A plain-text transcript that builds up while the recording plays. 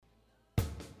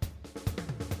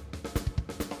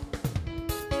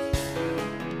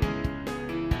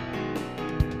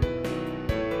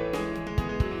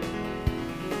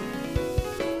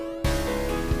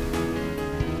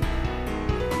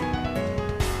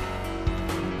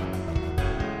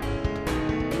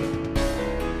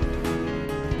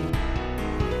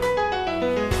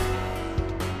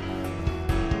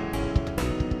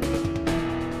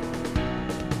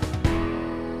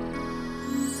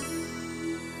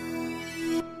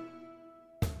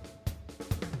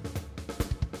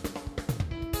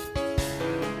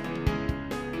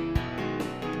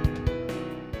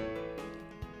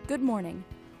Good morning.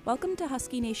 Welcome to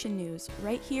Husky Nation News,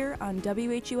 right here on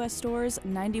WHUS Storrs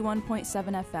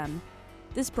 91.7 FM.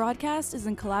 This broadcast is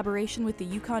in collaboration with the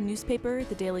Yukon newspaper,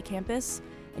 The Daily Campus,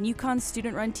 and Yukon's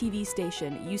student-run TV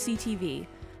station, UCTV.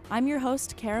 I'm your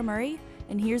host, Kara Murray,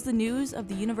 and here's the news of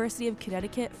the University of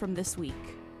Connecticut from this week.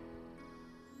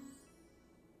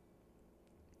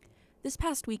 This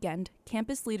past weekend,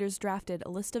 campus leaders drafted a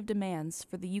list of demands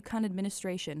for the Yukon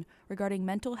administration regarding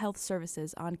mental health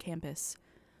services on campus.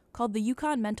 Called the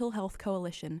Yukon Mental Health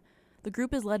Coalition, the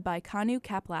group is led by Kanu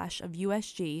Kaplash of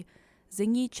USG,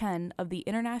 Xingyi Chen of the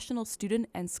International Student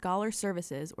and Scholar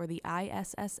Services, or the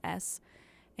ISSS,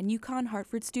 and Yukon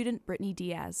Hartford student Brittany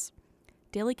Diaz.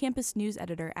 Daily Campus News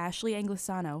editor Ashley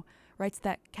Anglisano writes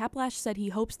that Kaplash said he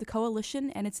hopes the coalition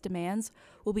and its demands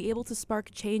will be able to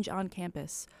spark change on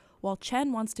campus, while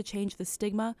Chen wants to change the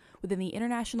stigma within the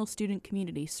international student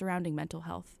community surrounding mental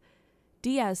health.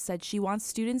 Diaz said she wants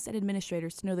students and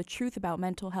administrators to know the truth about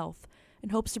mental health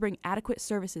and hopes to bring adequate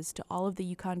services to all of the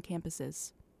Yukon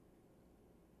campuses.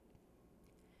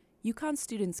 Yukon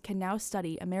students can now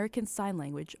study American Sign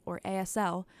Language, or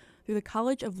ASL, through the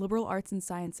College of Liberal Arts and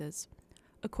Sciences.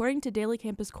 According to Daily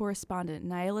Campus correspondent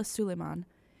Naila Suleiman,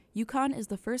 Yukon is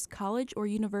the first college or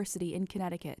university in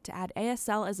Connecticut to add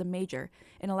ASL as a major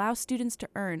and allow students to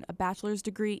earn a bachelor's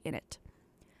degree in it.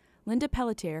 Linda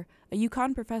Pelletier, a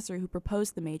Yukon professor who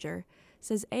proposed the major,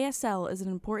 says ASL is an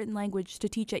important language to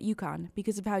teach at Yukon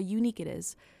because of how unique it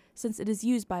is, since it is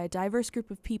used by a diverse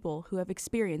group of people who have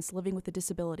experienced living with a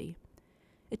disability.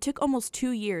 It took almost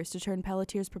 2 years to turn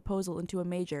Pelletier's proposal into a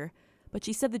major, but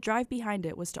she said the drive behind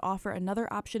it was to offer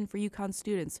another option for Yukon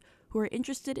students who are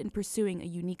interested in pursuing a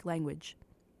unique language.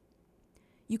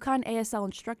 Yukon ASL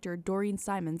instructor Doreen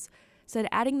Simons said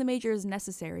adding the major is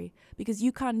necessary because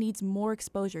Yukon needs more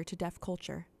exposure to deaf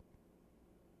culture.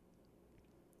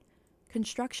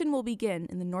 Construction will begin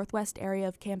in the northwest area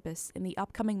of campus in the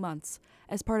upcoming months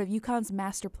as part of Yukon's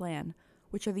master plan,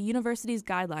 which are the university's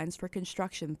guidelines for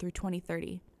construction through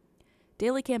 2030.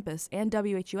 Daily Campus and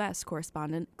WHUS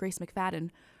correspondent Grace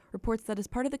McFadden reports that as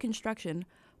part of the construction,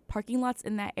 parking lots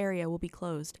in that area will be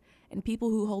closed, and people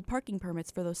who hold parking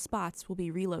permits for those spots will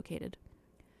be relocated.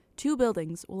 2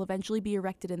 buildings will eventually be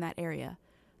erected in that area,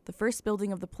 the first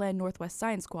building of the planned Northwest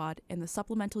Science Quad and the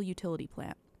supplemental utility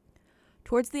plant.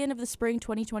 Towards the end of the spring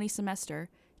 2020 semester,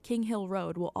 King Hill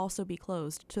Road will also be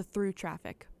closed to through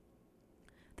traffic.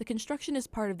 The construction is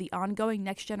part of the ongoing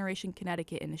Next Generation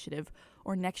Connecticut initiative,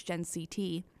 or NextGen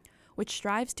CT, which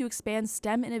strives to expand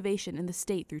STEM innovation in the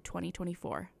state through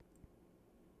 2024.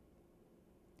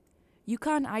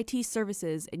 Yukon IT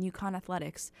Services and Yukon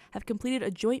Athletics have completed a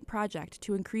joint project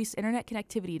to increase internet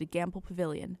connectivity to Gamble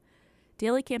Pavilion.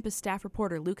 Daily Campus staff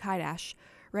reporter Luke Hydash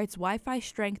writes Wi-Fi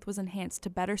strength was enhanced to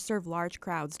better serve large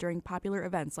crowds during popular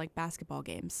events like basketball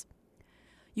games.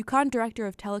 Yukon Director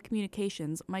of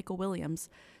Telecommunications, Michael Williams,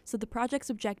 said the project's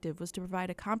objective was to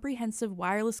provide a comprehensive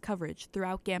wireless coverage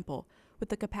throughout Gamble with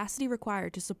the capacity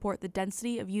required to support the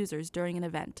density of users during an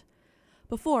event.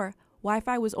 Before,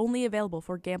 Wi-Fi was only available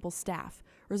for Gamble's staff,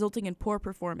 resulting in poor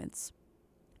performance.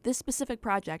 This specific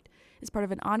project is part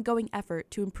of an ongoing effort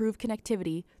to improve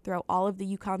connectivity throughout all of the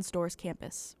Yukon Storrs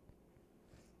campus.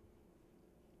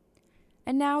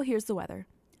 And now here's the weather.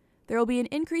 There will be an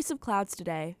increase of clouds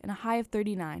today and a high of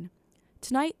 39.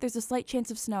 Tonight, there's a slight chance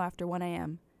of snow after 1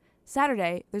 a.m.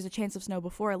 Saturday, there's a chance of snow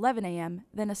before 11 a.m.,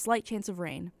 then a slight chance of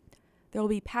rain. There will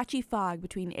be patchy fog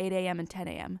between 8 a.m. and 10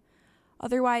 a.m.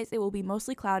 Otherwise, it will be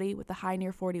mostly cloudy with a high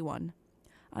near 41.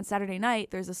 On Saturday night,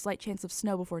 there's a slight chance of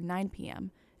snow before 9 p.m.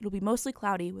 It'll be mostly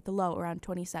cloudy with a low around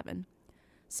 27.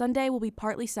 Sunday will be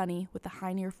partly sunny with a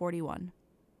high near 41.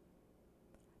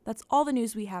 That's all the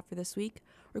news we have for this week.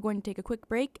 We're going to take a quick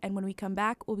break, and when we come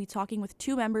back, we'll be talking with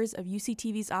 2 members of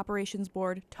UCTV's operations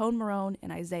board, Tone Marone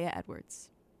and Isaiah Edwards.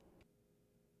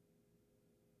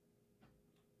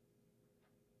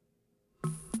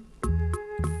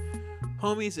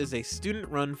 Homies is a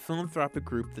student-run philanthropic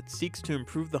group that seeks to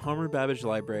improve the Homer Babbage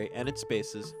Library and its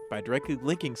spaces by directly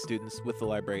linking students with the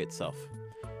library itself.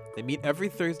 They meet every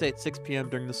Thursday at 6 p.m.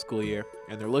 during the school year,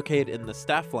 and they're located in the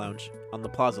staff lounge on the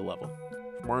plaza level.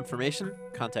 For more information,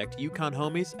 contact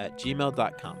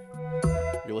yukonhomies@gmail.com.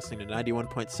 You're listening to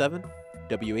 91.7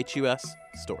 WHUS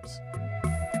Storrs.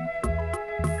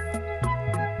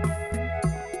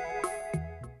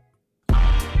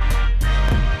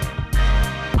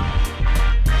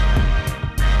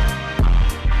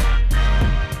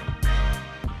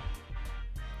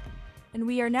 And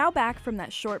we are now back from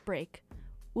that short break.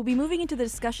 We'll be moving into the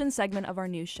discussion segment of our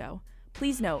news show.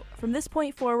 Please note, from this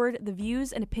point forward, the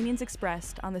views and opinions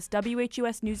expressed on this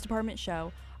WHUS News Department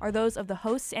show are those of the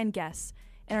hosts and guests,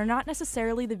 and are not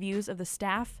necessarily the views of the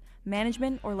staff,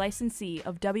 management, or licensee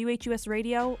of WHUS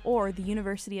Radio or the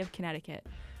University of Connecticut.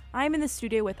 I am in the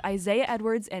studio with Isaiah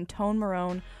Edwards and Tone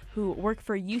Marone, who work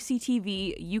for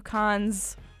UCTV,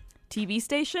 UConn's TV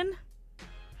station.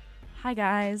 Hi,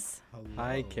 guys. Hello.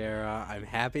 Hi, Kara. I'm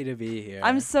happy to be here.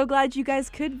 I'm so glad you guys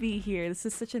could be here. This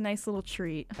is such a nice little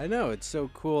treat. I know. It's so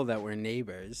cool that we're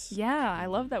neighbors. Yeah, I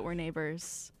love that we're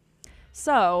neighbors.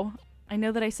 So, I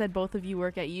know that I said both of you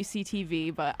work at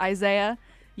UCTV, but Isaiah,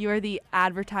 you are the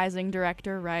advertising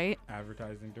director, right?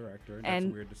 Advertising director. That's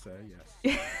And- weird to say,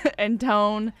 yes. And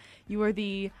Tone, you are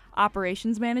the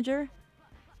operations manager.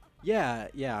 Yeah,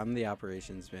 I'm the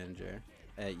operations manager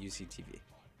at UCTV.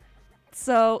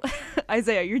 So,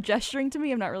 Isaiah, you're gesturing to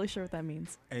me. I'm not really sure what that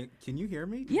means. Hey, can you hear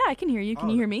me? Yeah, I can hear you. Can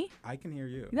you hear me? I can hear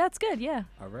you. That's good, yeah.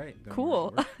 All right. then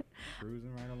Cool. We're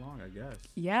cruising right along, I guess.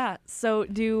 Yeah. So,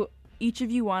 do each of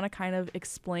you want to kind of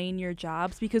explain your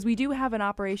jobs? Because we do have an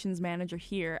operations manager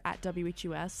here at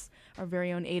WHUS, our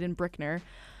very own Aiden Brickner.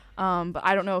 But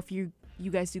I don't know if you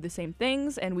guys do the same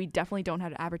things, and we definitely don't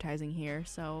have advertising here.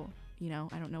 So,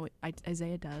 I don't know what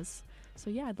Isaiah does. So,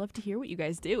 yeah, I'd love to hear what you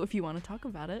guys do if you want to talk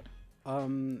about it.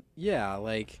 Yeah,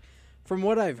 like from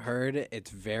what I've heard, it's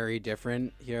very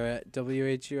different here at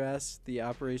WHUS, the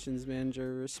operations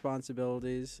manager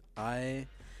responsibilities. I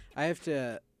have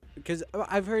to, because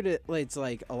I've heard it's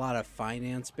like a lot of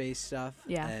finance-based stuff.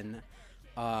 Yeah. And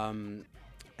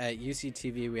at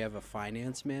UCTV, we have a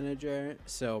finance manager.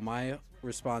 So my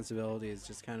responsibility is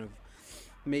just kind of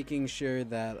making sure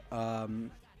that,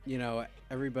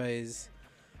 everybody's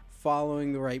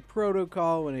following the right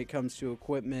protocol when it comes to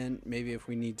equipment. Maybe if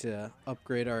we need to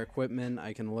upgrade our equipment,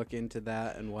 I can look into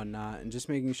that and whatnot, and just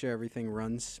making sure everything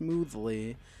runs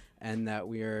smoothly and that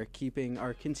we are keeping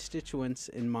our constituents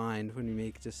in mind when we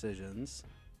make decisions.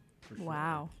 For sure.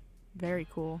 Wow. Very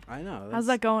cool. I know. How's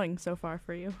that going so far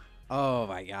for you? Oh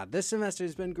my God, this semester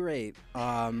has been great.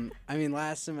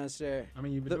 Last semester. I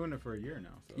mean, you've been doing it for a year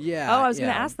now. So. Yeah. Oh, I was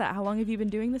going to yeah. ask that. How long have you been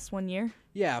doing this? 1 year?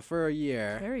 Yeah, for a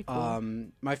year. Very cool.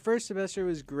 My first semester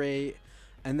was great,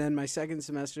 and then my second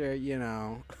semester,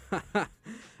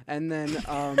 and then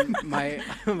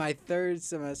my third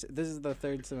semester. This is the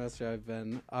third semester I've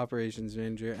been operations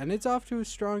manager, and it's off to a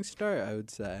strong start, I would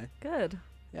say. Good.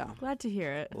 Yeah, Glad to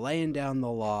hear it. laying down the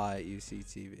law at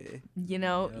UCTV.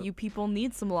 Yep. You people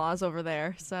need some laws over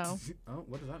there, so Oh,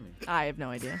 what does that mean? I have no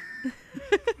idea.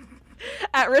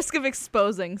 At risk of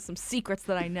exposing some secrets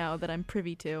that I know that I'm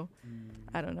privy to.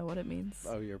 I don't know what it means.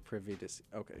 Oh, you're privy to.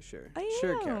 Okay, sure. I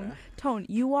Sure, am. Kara. Tone,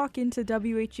 you walk into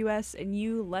WHUS and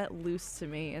you let loose to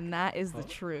me, and that is the Oh.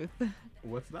 truth.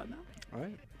 What's that now? All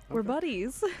right. We're Okay.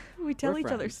 buddies. We tell We're each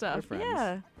other friends. stuff. We're friends.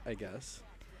 Yeah. I guess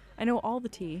I know all the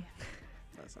tea.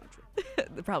 that's not true.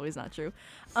 That probably is not true.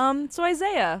 So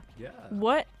Isaiah, Yeah.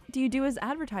 what do you do as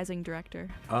advertising director?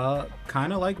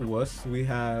 Kind of like WUS, we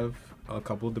have a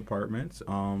couple of departments,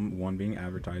 one being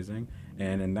advertising,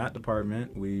 and in that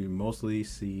department, we mostly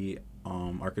see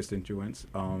our constituents,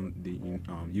 the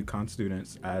UConn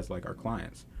students, as like our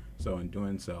clients. So in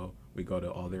doing so, we go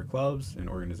to all their clubs and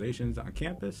organizations on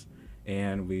campus,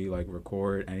 and we like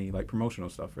record any like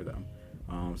promotional stuff for them.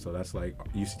 So that's like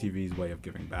UCTV's way of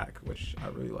giving back, which I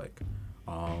really like.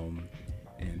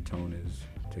 And Tone is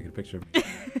taking a picture of me.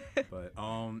 But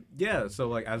yeah, so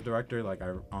like as director, like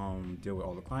I deal with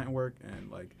all the client work,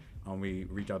 and like we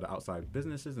reach out to outside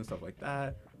businesses and stuff like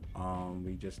that.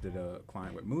 We just did a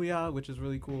client with Muya, which is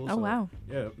really cool. Oh, So, wow.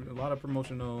 Yeah, a lot of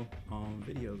promotional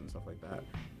videos and stuff like that.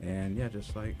 And yeah,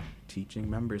 just like teaching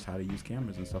members how to use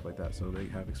cameras and stuff like that, so they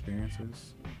have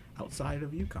experiences outside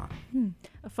of UConn.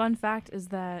 A fun fact is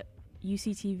that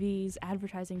UCTV's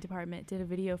advertising department did a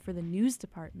video for the news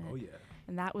department. Oh yeah.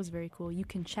 And that was very cool. You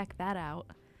can check that out.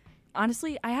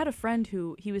 Honestly, I had a friend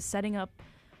who he was setting up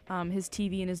his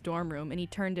TV in his dorm room, and he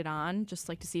turned it on just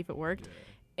like to see if it worked. Yeah.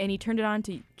 And he turned it on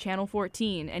to channel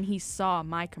 14, and he saw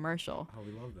my commercial. Oh,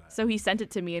 we love that. So he sent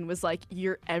it to me and was like,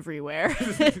 "You're everywhere."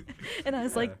 And I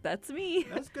was Yeah. like, "That's me."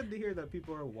 That's good to hear that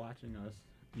people are watching us,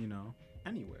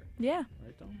 anywhere. Yeah,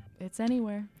 Right, Tom? it's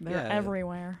anywhere. They're Yeah.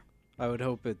 everywhere. I would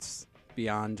hope it's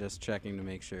beyond just checking to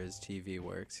make sure his TV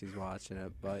works. He's watching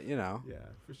it, but Yeah,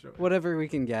 for sure. whatever we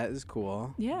can get is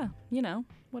cool. Yeah,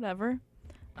 whatever.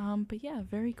 But yeah,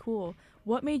 very cool.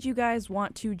 What made you guys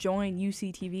want to join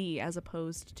UCTV as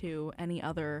opposed to any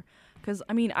other? Because,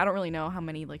 I mean, I don't really know how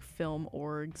many, like, film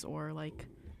orgs or, like,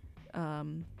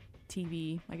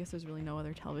 TV. I guess there's really no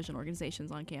other television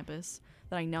organizations on campus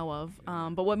that I know of.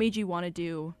 But what made you want to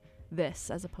do this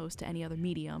as opposed to any other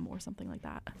medium or something like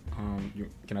that?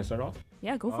 Can I start off?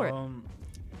 Yeah, go for it.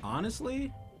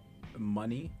 Honestly,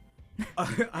 money.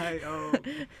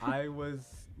 I was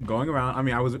going around. I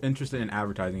mean, I was interested in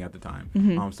advertising at the time.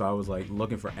 So I was like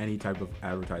looking for any type of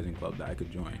advertising club that I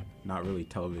could join. Not really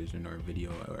television or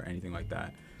video or anything like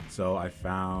that. So I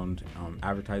found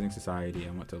Advertising Society.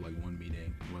 I went to like one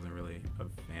meeting. Wasn't really a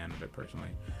fan of it personally,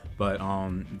 but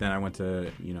then I went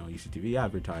to UCTV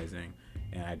advertising,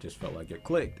 and I just felt like it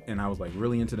clicked, and I was like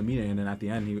really into the meeting. And then at the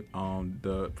end,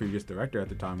 the previous director at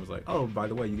the time was like, "Oh, by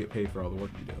the way, you get paid for all the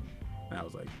work you do," and I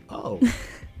was like, "Oh."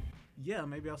 Yeah,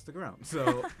 maybe I'll stick around.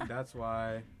 So that's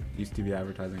why UCTV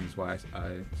advertising is why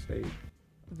I stayed.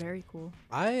 Very cool.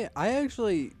 I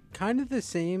actually kind of the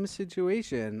same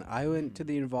situation. I went to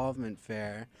the involvement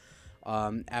fair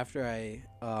after I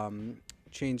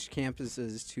changed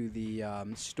campuses to the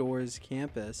Stores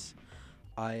campus.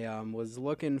 I was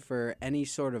looking for any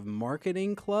sort of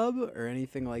marketing club or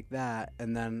anything like that,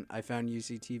 and then I found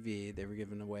UCTV. They were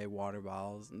giving away water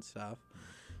bottles and stuff.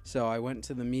 So I went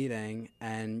to the meeting,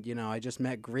 and, I just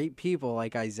met great people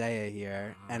like Isaiah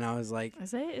here, and I was like,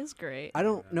 Isaiah is great. I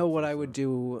don't know what I would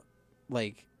do,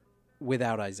 like,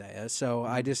 without Isaiah. So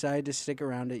I decided to stick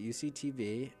around at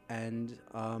UCTV, and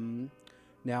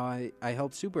now I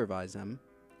help supervise him.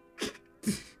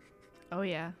 Oh,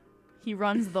 yeah. He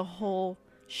runs the whole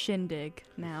shindig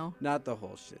now. Not the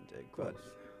whole shindig, but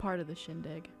Part of the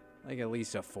shindig. like at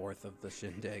least a fourth of the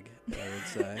shindig, I would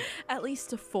say. At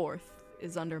least a fourth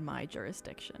is under my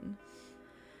jurisdiction.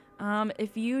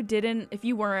 If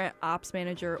you weren't ops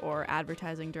manager or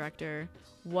advertising director,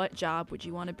 what job would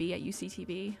you want to be at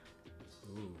UCTV?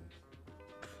 Ooh.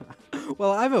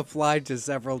 Well, I've applied to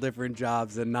several different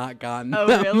jobs and not gotten Oh,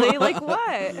 them. really? Like what?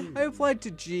 I applied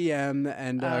to GM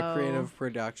and Oh. creative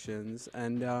productions,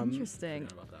 and Interesting.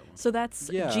 Forgot about that one. So that's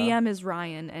Yeah. GM is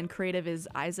Ryan and creative is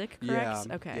Isaac, correct?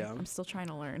 Yeah, Okay. yeah. I'm still trying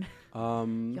to learn.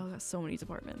 um, Y'all got so many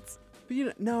departments.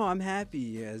 but no, I'm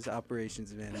happy as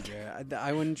operations manager.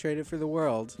 I wouldn't trade it for the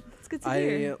world. It's good to I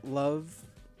hear. love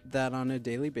that on a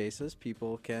daily basis,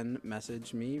 people can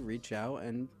message me, reach out,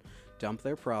 and dump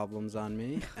their problems on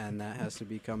me, and that has to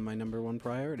become my number one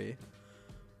priority.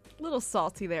 A little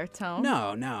salty there, Tone.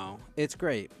 No, it's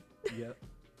great. Yep.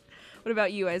 What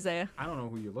about you, Isaiah? I don't know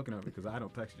who you're looking at because I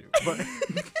don't text you. But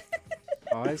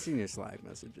Oh, I've seen your Slack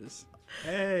messages.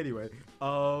 anyway,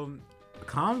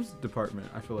 comms department.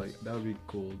 I feel like that would be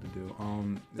cool to do.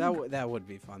 That would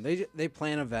be fun. They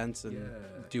plan events and Yeah.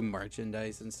 do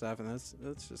merchandise and stuff, and that's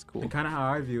just cool. And kind of how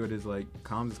I view it is like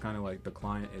comms is kind of like the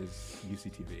client is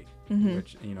UCTV, Mhm.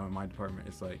 which in my department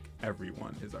it's like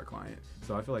everyone is our client.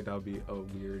 So I feel like that would be a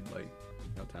weird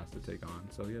task to take on.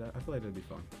 So yeah, I feel like that'd be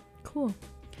fun. Cool.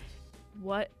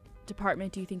 What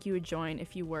department do you think you would join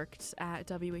if you worked at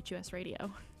WHUS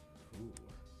Radio?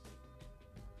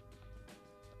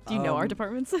 Do you know our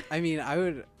departments? I mean, I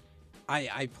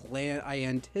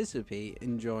anticipate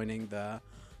in joining the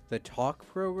talk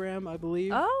program, I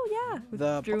believe. Oh, yeah.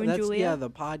 With Drew and that's, Julia. Yeah, the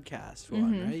podcast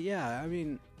one, Mhm. right? Yeah, I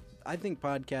mean, I think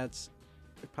podcasts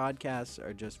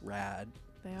are just rad.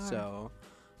 They are. So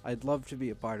I'd love to be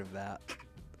a part of that.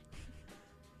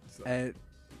 So, And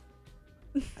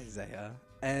Isaiah.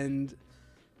 And,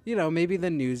 maybe the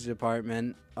news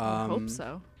department. I hope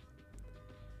so.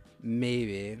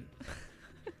 Maybe.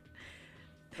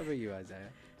 How about you, Isaiah?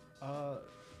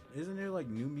 isn't there like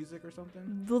new music or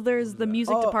something? Well, there's the that?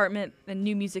 music Oh. department and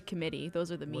new music committee. Those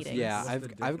are the What's- meetings. Yeah, What's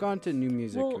the I've gone to new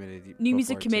music Well, committee. New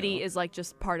music before, committee too. is like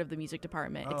just part of the music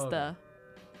department. It's Oh, the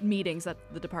meetings that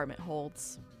the department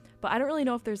holds. But I don't really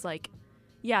know if there's I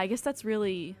guess that's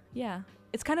really,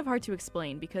 It's kind of hard to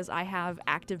explain because I have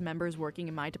active members working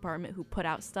in my department who put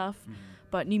out stuff.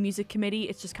 But new music committee,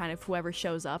 it's just kind of whoever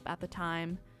shows up at the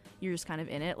time. You're just kind of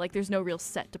in it. Like there's no real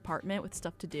set department with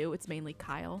stuff to do. It's mainly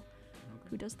Kyle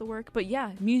who does the work. But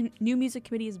yeah, new music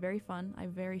committee is very fun. I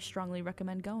very strongly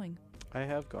recommend going. I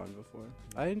have gone before.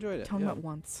 I enjoyed it. Tone yeah. went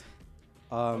once.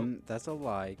 That's a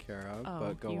lie, Kara. Oh,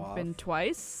 but go you've off been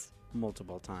twice?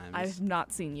 multiple times. I've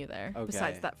not seen you there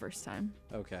besides Okay. that first time.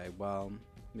 Okay, well,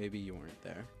 maybe you weren't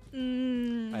there.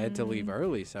 I had to leave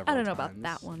early several I times. don't know about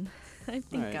that one. I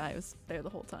think Alright. I was there the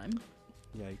whole time.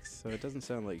 Yikes. So it doesn't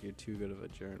sound like you're too good of a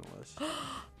journalist.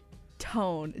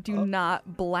 Tone, do Oh.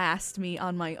 not blast me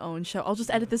on my own show. I'll just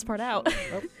edit this part out.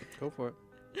 Oh, go for it.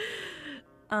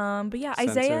 But yeah,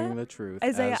 Censoring the truth.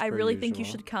 Isaiah, as I per really think you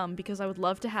usual. should come because I would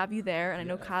love to have you there, and I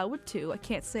know Yeah. Kyle would too. I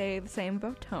can't say the same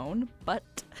about Tone,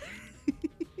 but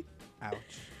Ouch.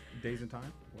 Days and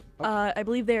time. What? I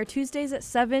believe they are Tuesdays at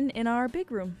 7 in our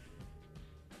big room.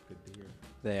 Good to hear.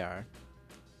 They are.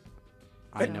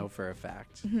 I So- know for a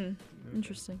fact. Hmm. Okay.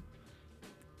 Interesting.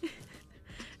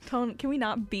 Tone, can we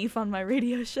not beef on my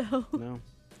radio show? No.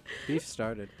 Beef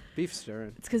started. Beef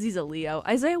stirring. It's because he's a Leo.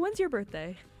 Isaiah, when's your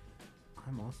birthday?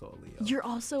 I'm also a Leo. You're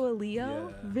also a Leo?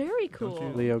 Yeah. Very Don't cool.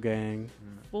 you- Leo gang.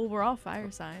 Well, we're all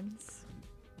fire signs.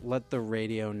 Let the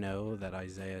radio know that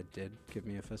Isaiah did give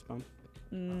me a fist bump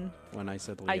when I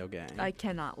said Leo gang. I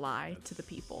cannot lie to the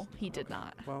people. He did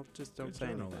not. Well, just don't Good say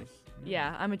anything. journalist.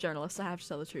 Yeah, I'm a journalist. I have to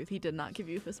tell the truth. He did not give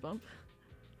you a fist bump.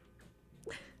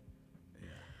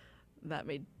 That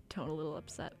made Tone a little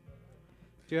upset.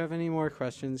 Do you have any more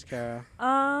questions, Kara?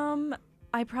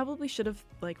 I probably should have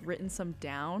written some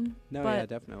down. No, but yeah,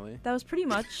 definitely. that was pretty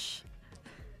much.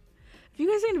 If you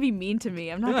guys are gonna be mean to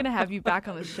me, I'm not gonna have you back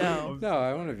on the show. No,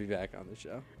 I want to be back on the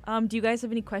show. Do you guys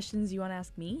have any questions you want to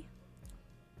ask me?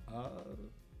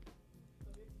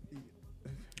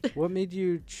 What made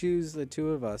you choose the two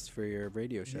of us for your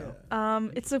radio show?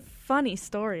 It's a funny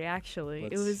story, actually.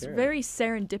 Let's It was hear it. very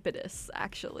serendipitous,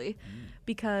 actually,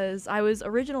 because I was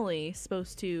originally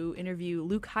supposed to interview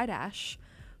Luke Hydash,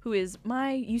 who is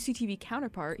my UCTV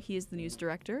counterpart. He is the news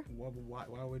director.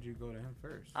 Why would you go to him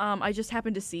first? I just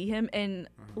happened to see him, and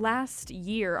last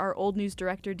year, our old news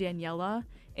director, Daniela,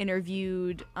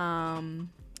 interviewed, Leanne.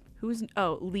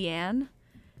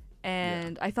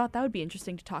 And I thought that would be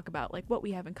interesting to talk about, what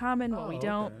we have in common, what we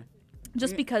don't. Okay.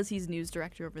 Just Yeah. because he's news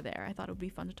director over there, I thought it would be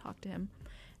fun to talk to him.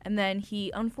 And then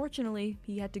unfortunately,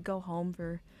 he had to go home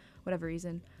for whatever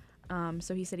reason.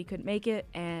 So he said he couldn't make it,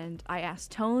 and I asked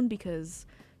Tone because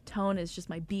Tone is just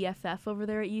my BFF over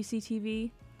there at UCTV.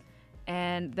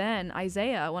 And then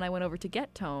Isaiah, when I went over to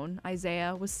get Tone,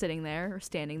 Isaiah was standing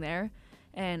there.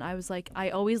 And I was like, I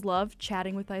always loved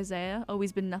chatting with Isaiah,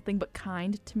 always been nothing but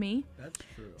kind to me. That's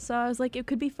true. So I was like, it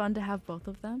could be fun to have both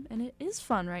of them. And it is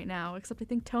fun right now, except I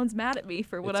think Tone's mad at me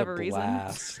for whatever it's a reason.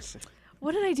 blast.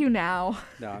 What did I do now?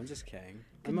 No, I'm just kidding.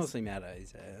 I'm mostly mad at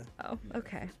Isaiah. Oh, Yeah,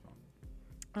 okay.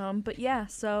 that's fun. But yeah,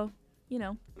 so,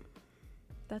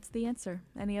 that's the answer.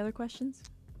 Any other questions?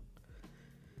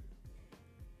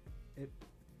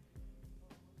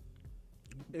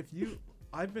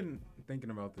 I've been thinking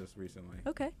about this recently.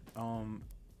 Okay.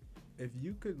 If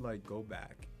you could go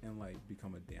back and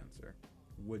become a dancer,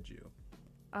 would you?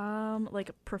 Like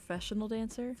a professional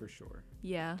dancer? For sure.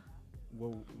 Yeah.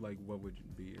 What would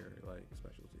be your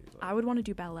specialty? I would want to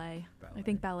do ballet. I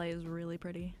think ballet is really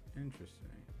pretty. Interesting.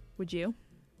 Would you?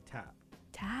 Tap.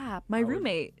 Tap. My I would-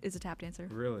 roommate is a tap dancer.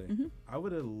 Really? Mhm. I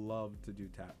would have loved to do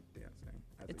tap dancing.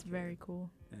 As It's a kid. very cool.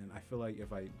 And I feel like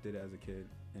if I did it as a kid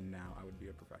and now I would be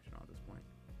a professional at this point.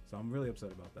 So I'm really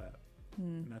upset about that.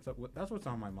 Hmm. And that's what's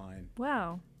on my mind.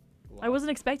 Wow. a I lot.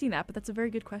 wasn't expecting that, but that's a very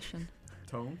good question.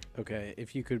 Tone? Okay,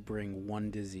 if you could bring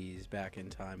one disease back in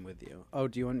time with you. Oh,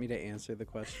 do you want me to answer the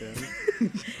question?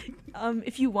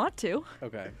 If you want to.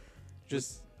 Okay.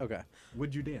 Okay.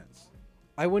 Would you dance?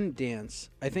 I wouldn't dance.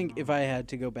 I think if I had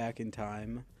to go back in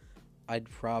time, I'd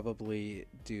probably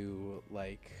do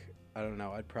I don't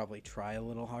know, I'd probably try a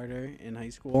little harder in high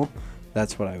school.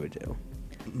 That's what I would do.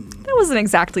 That wasn't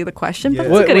exactly the question, but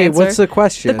Yeah. it's a good Wait, answer. what's the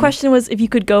question? The question was if you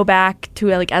could go back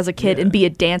to as a kid Yeah. and be a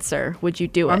dancer, would you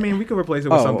do it? I mean, we could replace it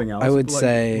with Oh, something else. I would Like,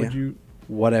 say- Would you?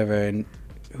 Whatever, and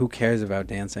who cares about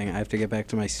dancing? I have to get back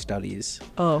to my studies.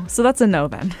 oh, so that's a no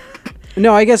then.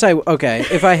 No, I guess okay.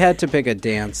 If I had to pick a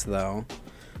dance though,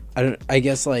 I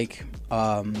guess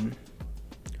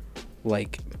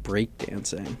break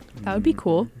dancing. That would be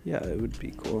cool. Yeah, it would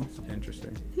be cool.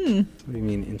 Interesting. What do you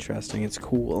mean interesting? It's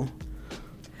cool.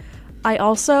 I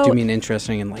also Do you mean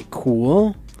interesting and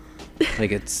cool?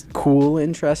 It's cool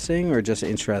interesting, or just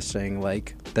interesting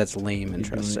that's lame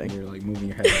interesting? You're moving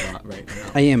your head a lot right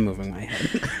now. I am moving my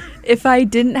head. if I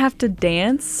didn't have to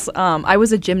dance, I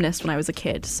was a gymnast when I was a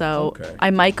kid, so Okay.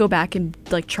 I might go back and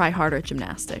try harder at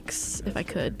gymnastics if I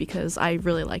could, because I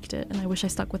really liked it and I wish I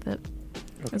stuck with it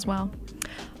as well.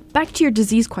 Back to your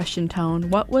disease question, Tone.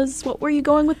 What were you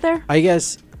going with there? I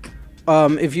guess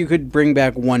if you could bring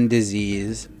back one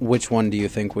disease, which one do you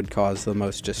think would cause the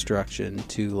most destruction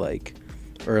to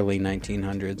early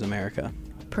 1900s America?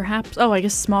 Perhaps. Oh, I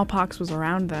guess smallpox was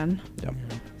around then. Yep.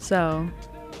 So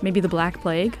maybe the Black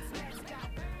Plague.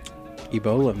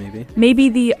 Ebola, maybe.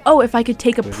 Maybe if I could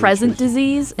take a Maybe present choose-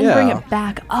 disease and bring Yeah. it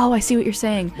back. Oh, I see what you're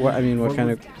saying. What what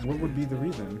kind of? What would be the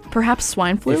reason Perhaps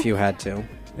swine flu? If you had to.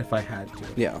 if I had to?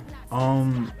 Yeah.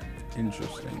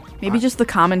 Interesting. Maybe just the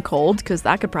common cold, because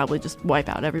that could probably just wipe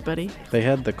out everybody. They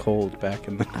had the cold back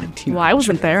in the 1900s. Well, I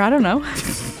wasn't there. I don't know.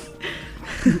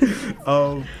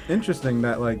 Interesting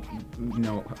that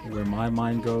where my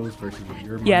mind goes versus where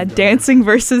your mind Yeah, goes. dancing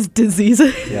versus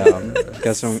diseases. Yeah.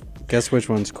 Guess which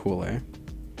one's cooler?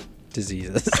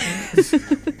 Diseases.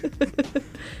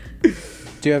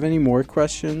 Do you have any more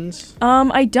questions?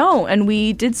 I don't, and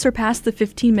we did surpass the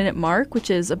 15-minute mark, which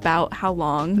is about how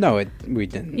long? No, we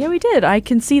didn't. Yeah, we did. I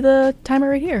can see the timer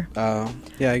right here.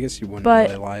 Yeah, I guess you wouldn't But,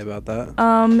 really lie about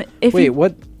that. If Wait, you,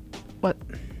 what?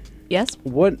 yes?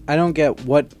 What? I don't get.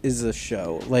 What is the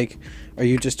show? Like, are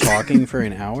you just talking for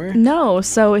an hour? No,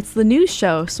 so it's the news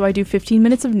show. So I do 15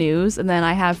 minutes of news, and then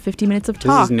I have 15 minutes of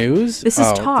talk. This is news? This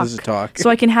is talk. This is talk.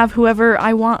 So I can have whoever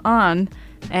I want on,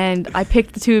 and I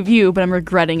picked the two of you, but I'm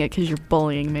regretting it because you're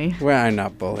bullying me. Well, I'm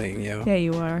not bullying you. Yeah,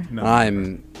 you are. No,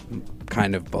 I'm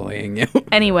kind of bullying you.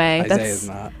 Anyway, Isaiah's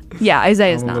not. Yeah,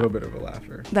 Isaiah's I'm a not. little bit of a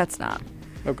laugher. That's not.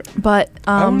 Okay. But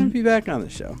I want to be back on the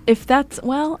show. if that's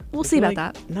we'll I see feel about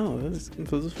like- that. No, this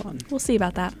was fun. We'll see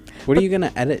about that. What are you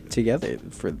gonna edit together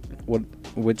for?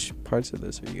 Which parts of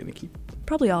this are you gonna keep?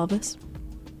 Probably all of this.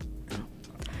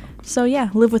 So yeah,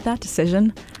 live with that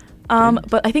decision.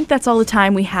 But I think that's all the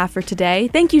time we have for today.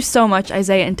 Thank you so much,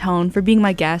 Isaiah and Tone, for being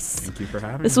my guests. Thank you for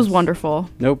having This us. was wonderful.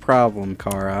 No problem,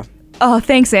 Cara. Oh,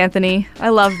 thanks, Anthony. I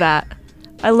love that.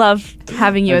 I love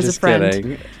having you I'm as a just friend.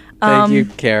 Kidding. Thank you, Um,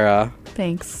 Cara.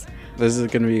 Thanks. This is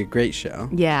gonna be a great show.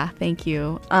 Yeah, thank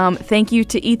you. Thank you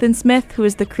to Ethan Smith, who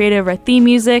is the creator of our theme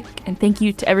music, and thank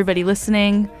you to everybody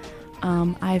listening.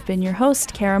 I've been your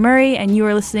host, Kara Murray, and you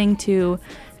are listening to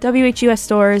WHUS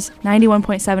Stores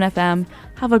 91.7 FM.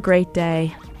 Have a great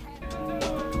day.